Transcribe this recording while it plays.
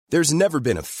There's never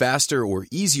been a faster or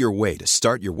easier way to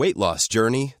start your weight loss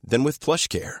journey than with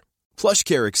PlushCare.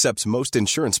 PlushCare accepts most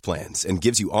insurance plans and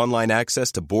gives you online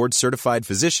access to board-certified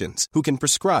physicians who can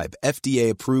prescribe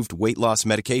FDA-approved weight loss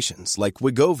medications like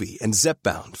Wegovy and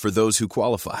Zepbound for those who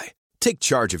qualify. Take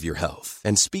charge of your health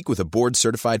and speak with a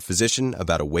board-certified physician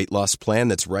about a weight loss plan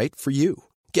that's right for you.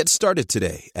 Get started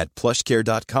today at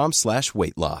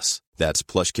plushcare.com/weight loss. That's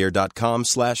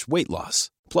plushcare.com/weight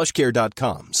loss.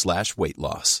 plushcare.com/weight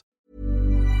loss.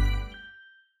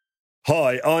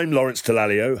 Hi, I'm Lawrence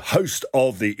Dallaglio, host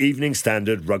of the Evening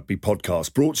Standard Rugby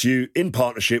Podcast, brought to you in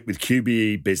partnership with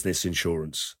QBE Business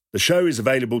Insurance. The show is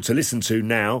available to listen to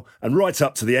now and right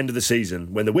up to the end of the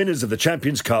season, when the winners of the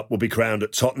Champions Cup will be crowned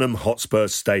at Tottenham Hotspur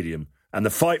Stadium, and the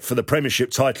fight for the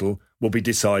Premiership title will be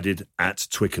decided at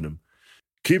Twickenham.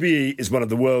 QBE is one of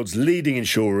the world's leading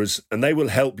insurers, and they will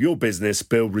help your business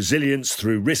build resilience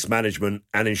through risk management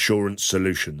and insurance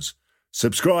solutions.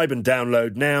 Subscribe and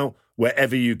download now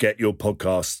wherever you get your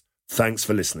podcasts. Thanks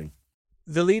for listening.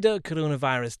 The Leader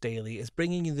Coronavirus Daily is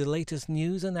bringing you the latest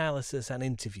news, analysis and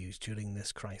interviews during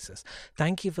this crisis.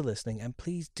 Thank you for listening, and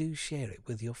please do share it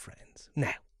with your friends.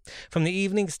 Now, from the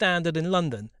Evening Standard in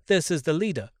London, this is The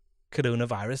Leader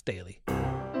Coronavirus Daily.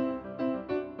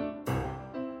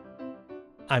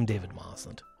 I'm David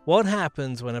Marsland. What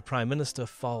happens when a Prime Minister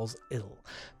falls ill?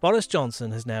 Boris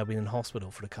Johnson has now been in hospital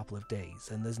for a couple of days,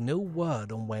 and there's no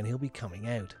word on when he'll be coming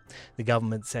out. The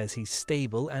government says he's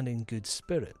stable and in good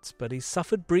spirits, but he's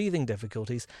suffered breathing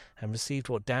difficulties and received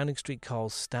what Downing Street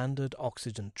calls standard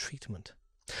oxygen treatment.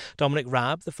 Dominic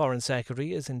Raab, the Foreign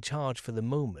Secretary, is in charge for the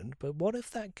moment, but what if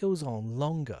that goes on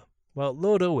longer? Well,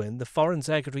 Lord Owen, the Foreign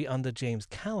Secretary under James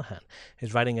Callaghan,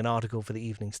 is writing an article for the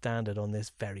Evening Standard on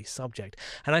this very subject.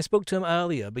 And I spoke to him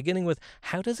earlier, beginning with,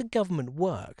 how does a government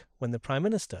work when the Prime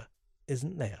Minister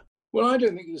isn't there? Well, I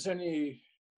don't think there's any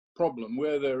problem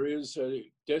where there is a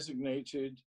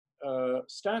designated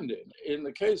stand-in. In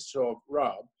the case of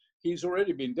Raab, he's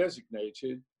already been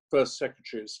designated First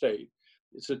Secretary of State.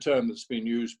 It's a term that's been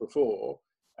used before,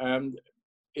 and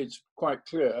it's quite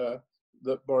clear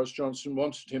that Boris Johnson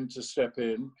wanted him to step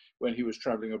in when he was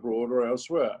travelling abroad or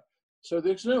elsewhere. So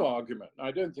there's no argument. I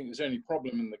don't think there's any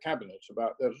problem in the cabinet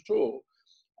about that at all.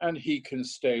 And he can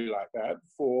stay like that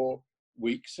for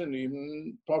weeks and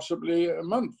even possibly a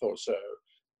month or so.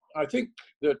 I think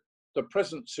that the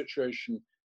present situation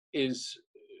is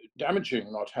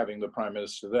damaging, not having the Prime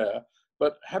Minister there,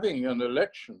 but having an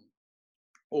election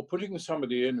or putting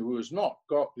somebody in who has not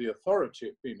got the authority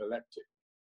of being elected.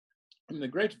 And the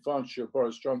great advantage of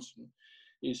Boris Johnson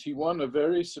is he won a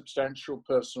very substantial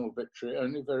personal victory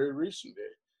only very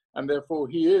recently. And therefore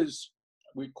he is,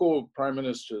 we call prime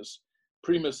ministers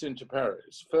primus inter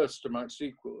pares, first amongst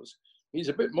equals. He's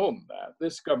a bit more than that.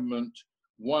 This government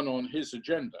won on his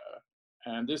agenda,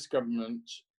 and this government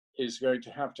is going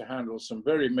to have to handle some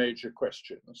very major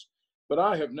questions. But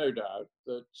I have no doubt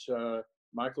that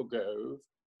Michael Gove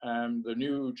and the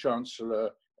new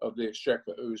Chancellor of the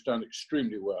Exchequer, who's done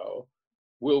extremely well,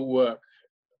 will work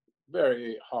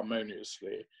very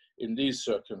harmoniously in these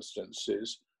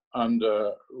circumstances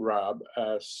under Raab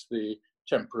as the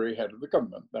temporary head of the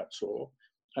government, that's all.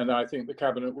 And I think the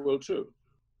cabinet will too.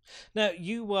 Now,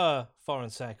 you were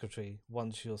Foreign Secretary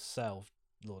once yourself,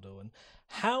 Lord Owen.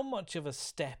 How much of a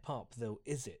step up, though,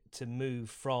 is it to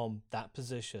move from that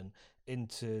position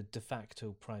into de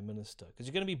facto Prime Minister? Because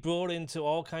you're going to be brought into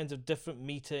all kinds of different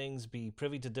meetings, be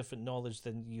privy to different knowledge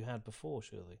than you had before,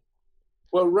 surely.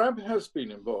 Well, Raab has been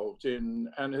involved in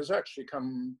and has actually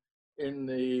come in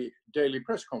the daily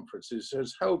press conferences,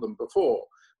 has held them before,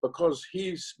 because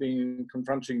he's been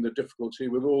confronting the difficulty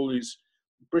with all these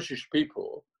British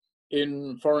people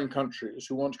in foreign countries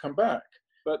who want to come back.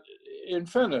 But in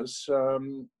fairness,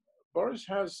 Boris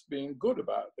has been good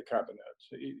about the cabinet.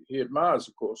 He admires,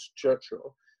 of course,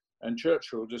 Churchill, and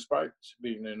Churchill, despite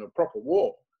being in a proper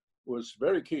war, was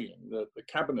very keen that the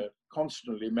cabinet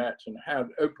constantly met and had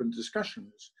open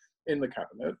discussions in the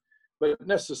cabinet, but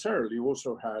necessarily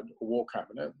also had a war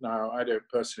cabinet. Now, I don't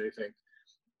personally think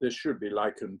this should be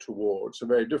likened to war. It's a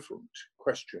very different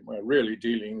question. We're really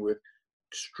dealing with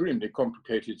extremely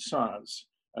complicated science,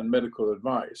 and medical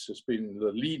advice has been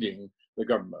leading the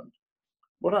government.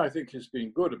 What I think has been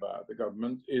good about the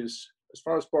government is, as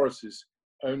far as Boris's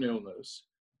own illness,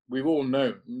 we've all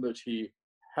known that he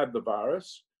had the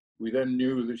virus. We then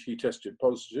knew that he tested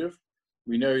positive.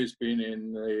 We know he's been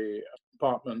in the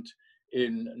apartment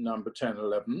in number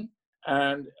 1011.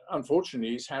 And unfortunately,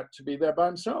 he's had to be there by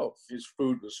himself. His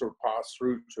food was sort of passed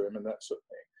through to him and that sort of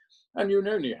thing. And you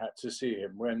only had to see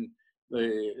him when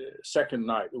the second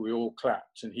night that we all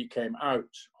clapped and he came out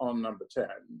on number 10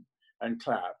 and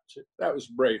clapped. That was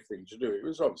a brave thing to do. He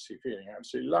was obviously feeling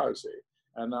absolutely lousy.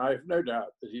 And I have no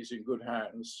doubt that he's in good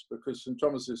hands, because St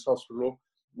Thomas's Hospital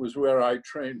was where I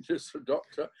trained as a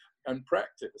doctor and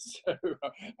practiced. So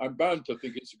I'm bound to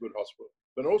think it's a good hospital.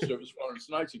 But also it was Florence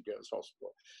Nightingale's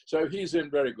hospital. So he's in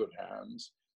very good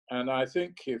hands. And I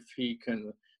think if he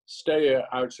can stay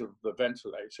out of the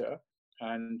ventilator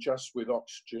and just with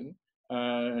oxygen,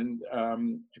 and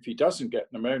if he doesn't get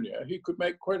pneumonia, he could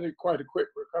make quite a quick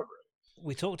recovery.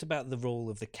 We talked about the role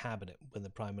of the cabinet when the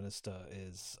Prime Minister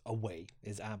is away,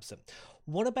 is absent.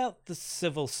 What about the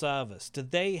civil service? Do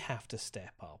they have to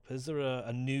step up? Is there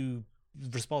a new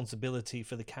responsibility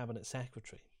for the Cabinet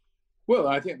Secretary? Well,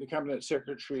 I think the Cabinet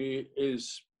Secretary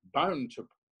is bound to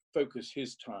focus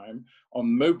his time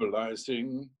on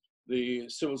mobilising the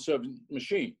civil servant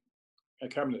machine. A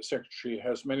Cabinet Secretary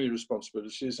has many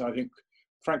responsibilities. I think,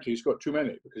 frankly, he's got too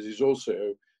many, because he's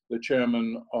also the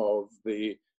chairman of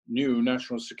the new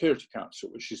National Security Council,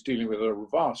 which is dealing with a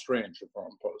vast range of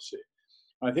foreign policy.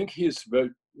 I think his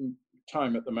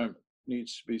time at the moment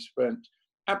needs to be spent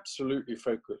absolutely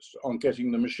focused on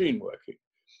getting the machine working.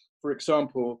 For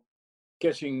example,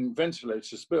 getting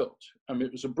ventilators built. I mean,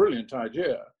 it was a brilliant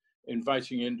idea,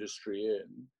 inviting industry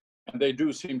in, and they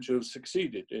do seem to have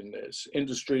succeeded in this.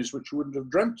 Industries which wouldn't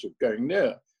have dreamt of going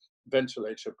near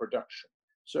ventilator production.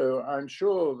 So I'm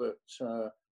sure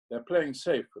that they're playing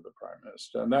safe with the Prime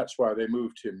Minister, and that's why they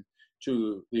moved him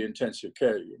to the intensive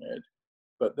care unit.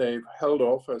 But they've held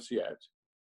off as yet.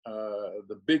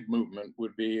 The big movement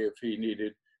would be if he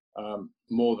needed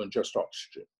more than just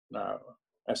oxygen. Now,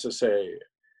 as I say,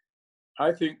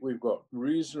 I think we've got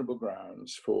reasonable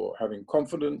grounds for having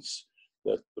confidence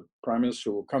that the Prime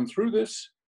Minister will come through this,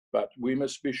 but we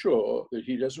must be sure that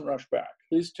he doesn't rush back.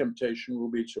 His temptation will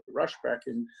be to rush back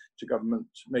into government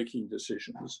making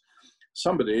decisions.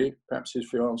 Somebody, perhaps his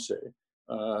fiancée,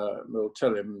 will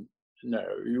tell him, no,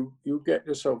 you get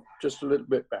yourself just a little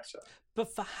bit better.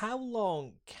 But for how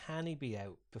long can he be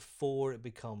out before it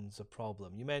becomes a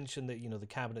problem? You mentioned that, the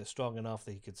cabinet is strong enough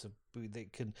that they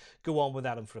can go on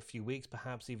without him for a few weeks,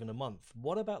 perhaps even a month.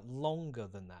 What about longer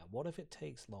than that? What if it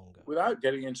takes longer? Without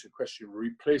getting into the question of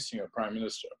replacing a prime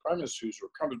minister who's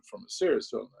recovered from a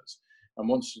serious illness and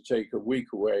wants to take a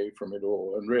week away from it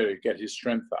all and really get his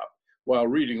strength up while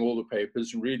reading all the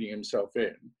papers and reading himself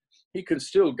in, he can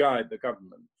still guide the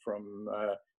government from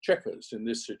checkers in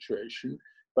this situation.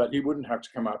 But he wouldn't have to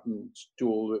come out and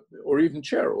do or even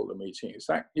chair all the meetings.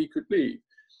 That he could leave.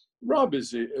 Rob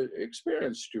is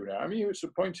experienced, I mean, he was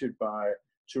appointed by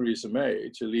Theresa May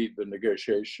to lead the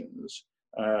negotiations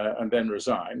and then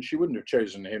resigned. She wouldn't have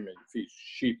chosen him if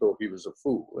she thought he was a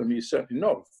fool, and he's certainly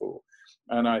not a fool.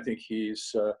 And I think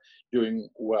he's doing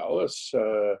well as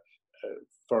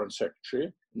Foreign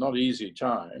Secretary. Not easy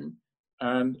time.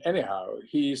 And anyhow,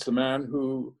 he's the man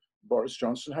who Boris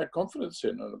Johnson had confidence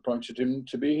in and appointed him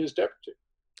to be his deputy.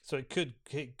 So the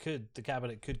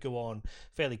cabinet could go on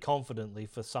fairly confidently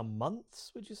for some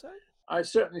months, would you say? I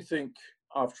certainly think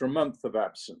after a month of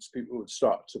absence, people would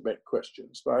start to make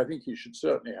questions, but I think he should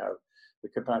certainly have the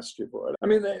capacity for it. I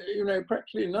mean,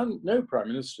 practically no prime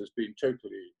minister has been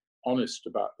totally honest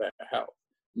about their health.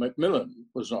 Macmillan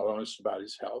was not honest about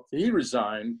his health. He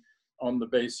resigned on the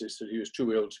basis that he was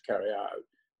too ill to carry out.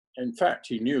 In fact,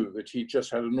 he knew that he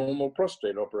just had a normal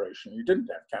prostate operation. He didn't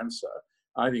have cancer.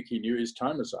 I think he knew his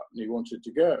time was up and he wanted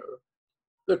to go.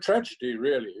 The tragedy,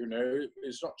 really,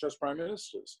 is not just prime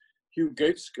ministers. Hugh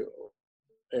Gaitskell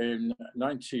in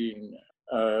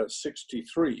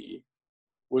 1963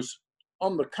 was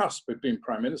on the cusp of being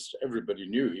prime minister. Everybody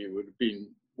knew he would have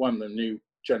won the new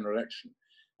general election.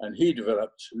 And he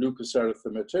developed lupus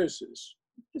erythematosus.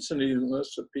 It's an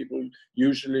illness that people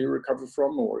usually recover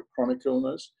from, or a chronic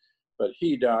illness. But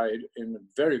he died in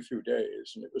very few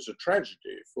days, and it was a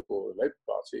tragedy for the Labour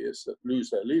Party is that lose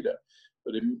their leader.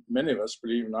 But many of us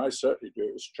believe, and I certainly do,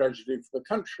 it was a tragedy for the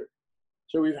country.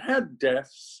 So we've had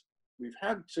deaths, we've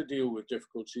had to deal with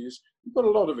difficulties. We've got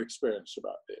a lot of experience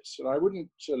about this, and I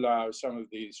wouldn't allow some of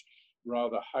these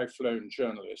rather high-flown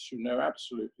journalists who know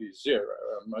absolutely zero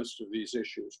on most of these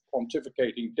issues,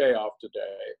 pontificating day after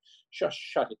day, just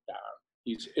shut it down.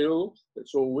 He's ill,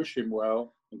 let's all wish him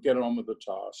well and get on with the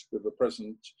task with the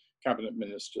present cabinet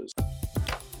ministers.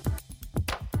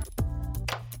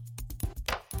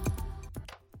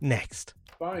 Next.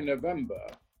 By November,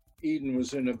 Eden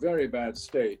was in a very bad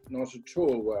state, not at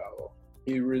all well.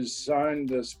 He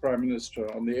resigned as Prime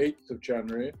Minister on the 8th of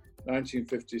January,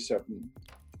 1957,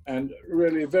 and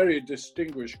really a very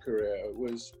distinguished career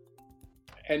was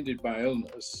ended by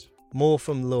illness. More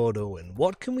from Lord Owen.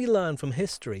 What can we learn from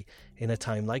history in a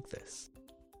time like this?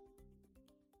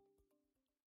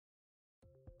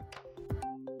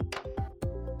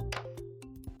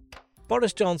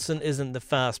 Boris Johnson isn't the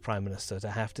first Prime Minister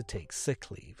to have to take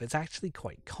sick leave. It's actually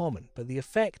quite common, but the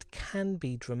effect can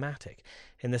be dramatic.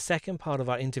 In the second part of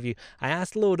our interview, I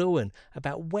asked Lord Owen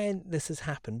about when this has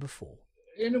happened before.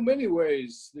 In many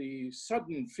ways, the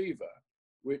sudden fever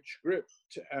which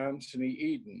gripped Anthony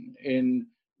Eden in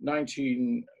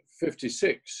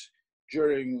 1956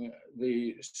 during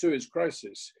the Suez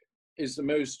Crisis is the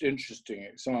most interesting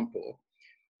example.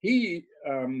 He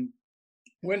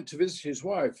went to visit his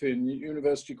wife in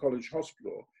University College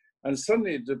Hospital and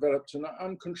suddenly developed an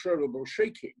uncontrollable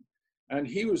shaking. And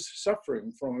he was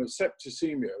suffering from a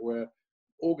septicemia, where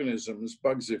organisms,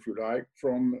 bugs if you like,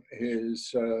 from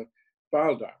his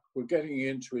bile duct were getting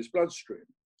into his bloodstream.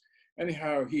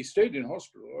 Anyhow, he stayed in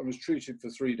hospital and was treated for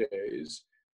 3 days,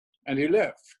 and he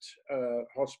left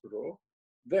hospital.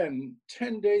 Then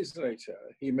 10 days later,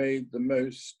 he made the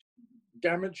most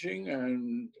damaging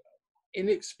and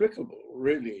inexplicable,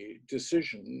 really,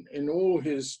 decision in all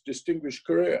his distinguished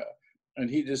career. And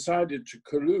he decided to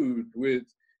collude with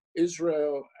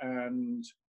Israel and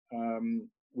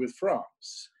with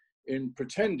France in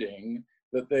pretending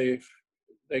that they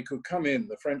could come in,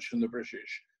 the French and the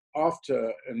British,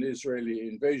 after an Israeli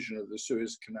invasion of the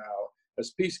Suez Canal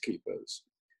as peacekeepers.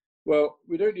 Well,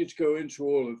 we don't need to go into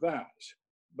all of that,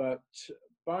 but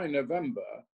by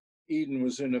November, Eden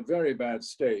was in a very bad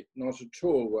state, not at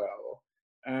all well.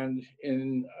 And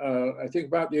in, I think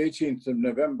about the 18th of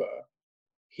November,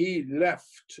 he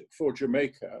left for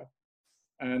Jamaica,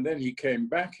 and then he came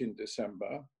back in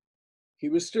December. He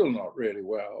was still not really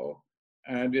well.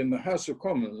 And in the House of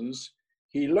Commons,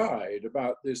 he lied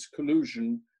about this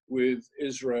collusion with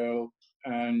Israel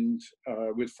and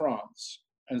with France,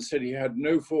 and said he had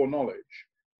no foreknowledge.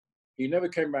 He never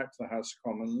came back to the House of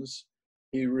Commons.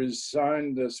 He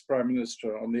resigned as Prime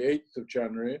Minister on the 8th of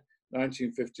January,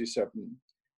 1957.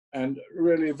 And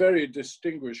really a very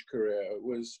distinguished career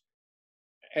was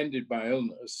ended by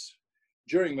illness.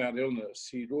 During that illness,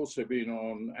 he'd also been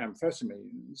on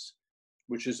amphetamines,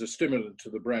 which is a stimulant to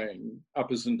the brain,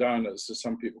 uppers and downers, as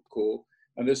some people call.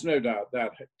 And there's no doubt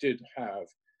that did have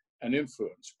an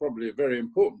influence, probably a very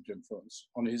important influence,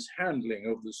 on his handling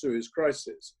of the Suez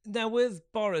Crisis. Now, with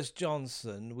Boris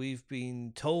Johnson, we've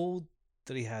been told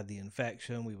that he had the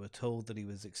infection. We were told that he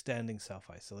was extending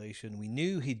self-isolation. We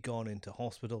knew he'd gone into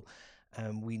hospital,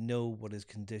 and we know what his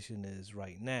condition is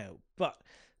right now. But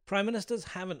Prime Ministers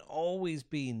haven't always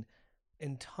been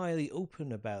entirely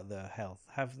open about their health,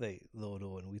 have they, Lord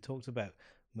Owen? We talked about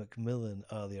Macmillan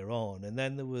earlier on, and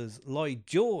then there was Lloyd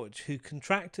George, who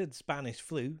contracted Spanish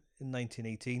flu in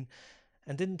 1918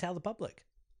 and didn't tell the public.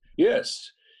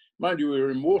 Yes. Mind you, we were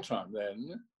in wartime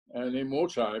then, and in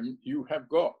wartime you have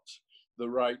got the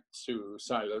right to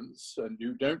silence, and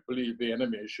you don't believe the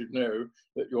enemy should know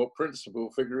that your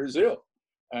principal figure is ill.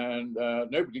 And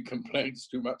nobody complains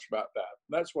too much about that.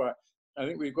 That's why I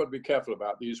think we've got to be careful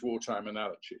about these wartime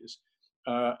analogies.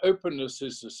 Openness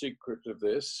is the secret of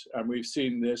this, and we've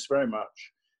seen this very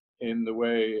much in the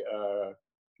way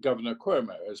Governor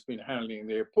Cuomo has been handling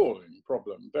the appalling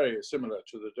problem, very similar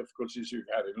to the difficulties you've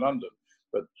had in London,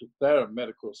 but their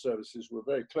medical services were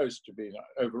very close to being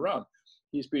overrun.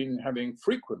 He's been having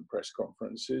frequent press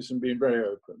conferences and being very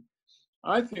open.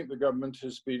 I think the government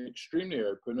has been extremely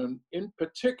open, and in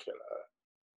particular,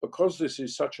 because this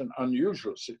is such an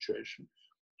unusual situation,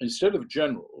 instead of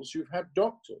generals, you've had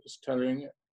doctors telling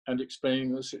and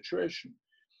explaining the situation.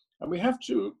 And we have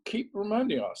to keep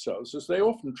reminding ourselves, as they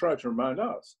often try to remind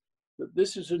us, that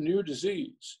this is a new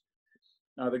disease.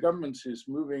 Now, the government is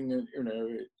moving,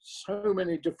 so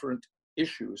many different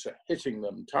issues are hitting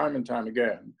them time and time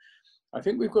again. I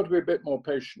think we've got to be a bit more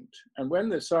patient. And when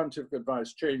the scientific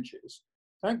advice changes,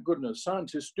 thank goodness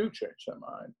scientists do change their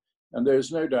mind. And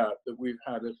there's no doubt that we've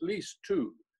had at least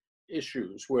 2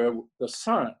 issues where the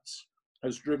science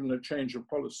has driven a change of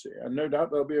policy, and no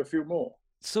doubt there'll be a few more.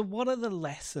 So what are the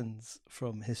lessons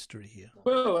from history here?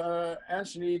 Well,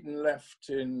 Anthony Eden left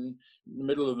in the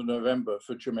middle of November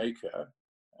for Jamaica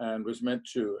and was meant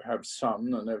to have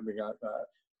sun and everything like that.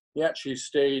 He actually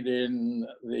stayed in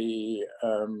the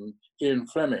Ian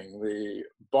Fleming, the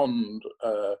Bond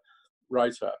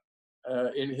writer,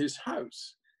 in his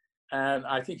house. And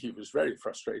I think he was very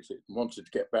frustrated and wanted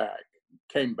to get back,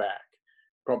 came back,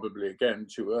 probably again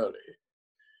too early.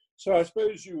 So I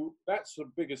suppose that's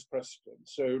the biggest precedent.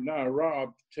 So now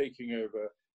Raab taking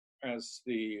over as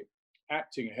the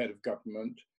acting head of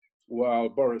government while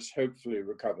Boris hopefully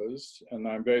recovers. And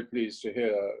I'm very pleased to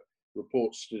hear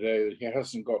reports today that he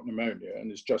hasn't got pneumonia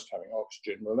and is just having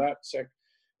oxygen. Well, that's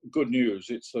good news.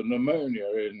 It's the pneumonia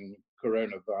in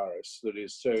coronavirus that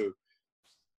is so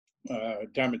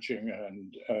damaging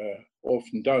and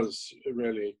often does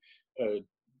really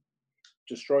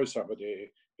destroy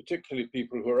somebody, particularly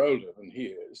people who are older than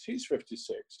he is. He's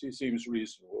 56. He seems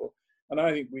reasonable. And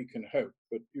I think we can hope,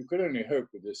 but you can only hope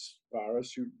with this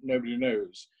virus. Nobody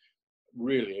knows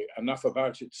really enough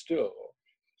about it still.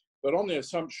 But on the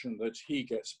assumption that he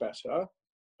gets better,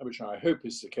 which I hope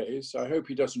is the case, I hope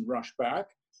he doesn't rush back.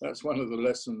 That's one of the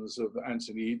lessons of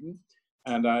Anthony Eden.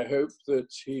 And I hope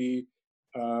that he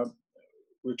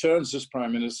returns as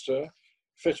Prime Minister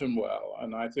fit and well.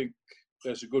 And I think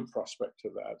there's a good prospect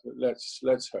of that.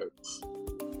 Let's hope.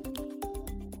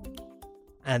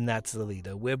 And that's The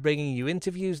Leader. We're bringing you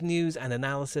interviews, news and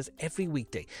analysis every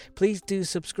weekday. Please do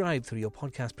subscribe through your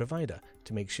podcast provider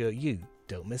to make sure you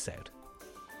don't miss out.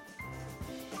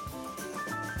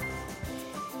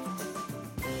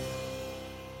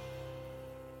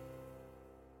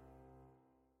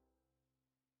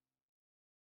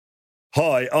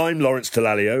 Hi, I'm Lawrence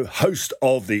Dallaglio, host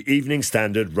of the Evening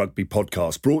Standard Rugby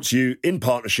Podcast, brought to you in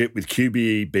partnership with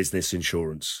QBE Business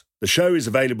Insurance. The show is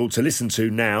available to listen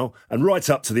to now and right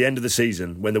up to the end of the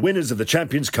season, when the winners of the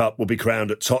Champions Cup will be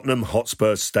crowned at Tottenham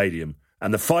Hotspur Stadium,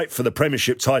 and the fight for the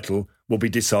Premiership title will be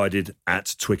decided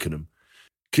at Twickenham.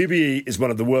 QBE is one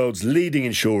of the world's leading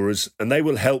insurers, and they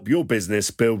will help your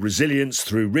business build resilience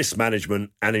through risk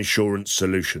management and insurance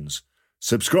solutions.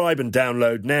 Subscribe and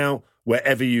download now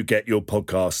wherever you get your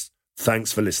podcasts.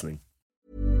 Thanks for listening.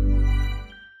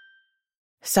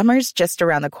 Summer's just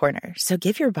around the corner, so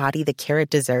give your body the care it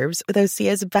deserves with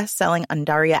Osea's best-selling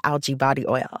Undaria Algae Body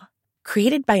Oil.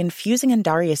 Created by infusing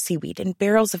Undaria seaweed in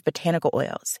barrels of botanical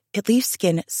oils, it leaves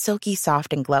skin silky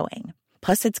soft and glowing.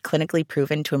 Plus, it's clinically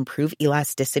proven to improve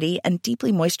elasticity and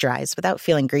deeply moisturize without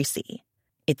feeling greasy.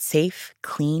 It's safe,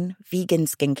 clean, vegan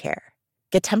skincare.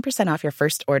 Get 10% off your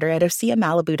first order at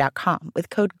OseaMalibu.com with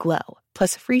code GLOW,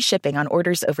 plus free shipping on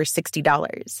orders over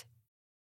 $60.